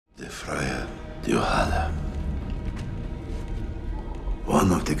the Friar Tejada,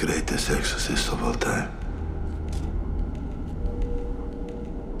 one of the greatest exorcists of all time.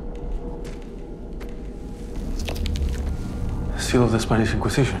 Seal of the Spanish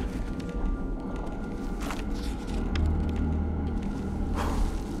Inquisition.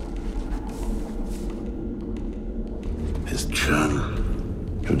 His journal.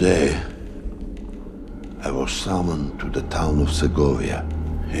 Today, I was summoned to the town of Segovia,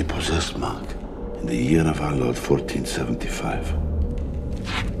 a possessed monk, in the year of our Lord 1475.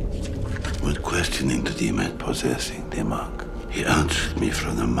 When questioning the demon possessing the monk, he answered me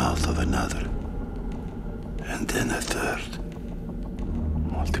from the mouth of another, and then a third.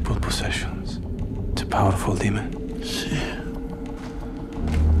 Multiple possessions. It's a powerful demon. See.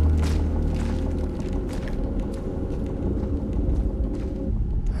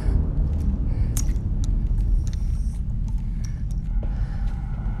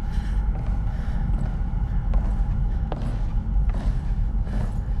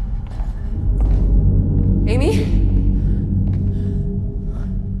 Amy?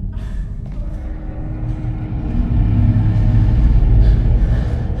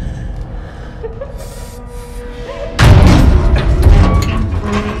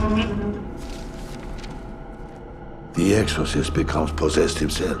 The exorcist becomes possessed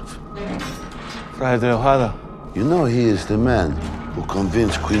himself. Friar Tejada. You know he is the man who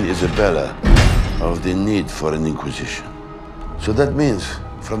convinced Queen Isabella of the need for an inquisition. So that means,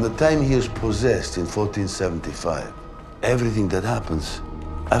 from the time he is possessed in 1475, everything that happens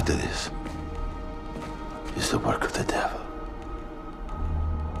after this is the work of the devil.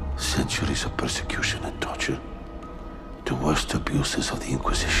 Centuries of persecution and torture, the worst abuses of the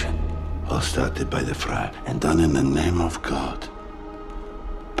Inquisition, all started by the friar and done in the name of God,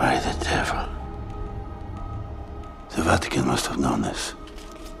 by the devil. The Vatican must have known this.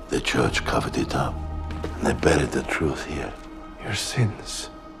 The church covered it up, and they buried the truth here. Your sins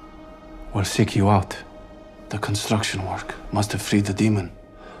will seek you out. The construction work must have freed the demon.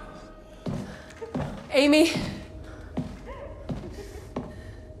 Amy?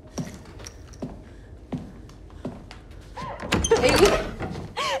 Amy?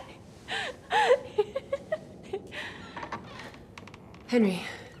 Henry.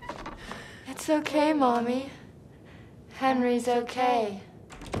 It's okay, Mommy. Henry's okay.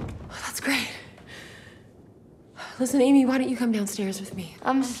 Oh, that's great. Listen, Amy, why don't you come downstairs with me?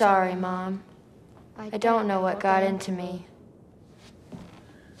 I'm sorry, Mom. I don't know what got into me.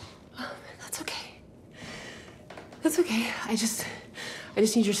 That's okay. That's okay. I just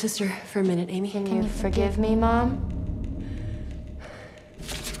need your sister for a minute, Amy. Can you forgive me, Mom?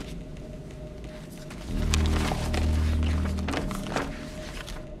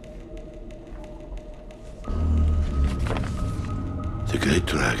 The great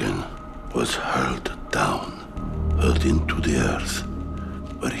dragon was hurled down, hurled into the earth,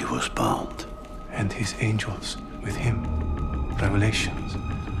 where he was bound. And his angels with him. Revelations.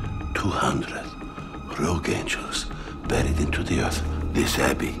 200 rogue angels buried into the earth. This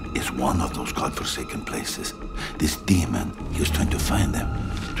abbey is one of those godforsaken places. This demon, he was trying to find them,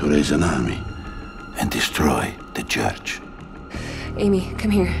 to raise an army and destroy the church. Amy,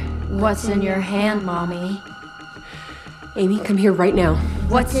 come here. What's in your hand, Mommy? Amy, come here right now.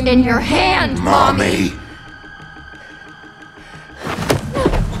 What's in your hand, Mommy?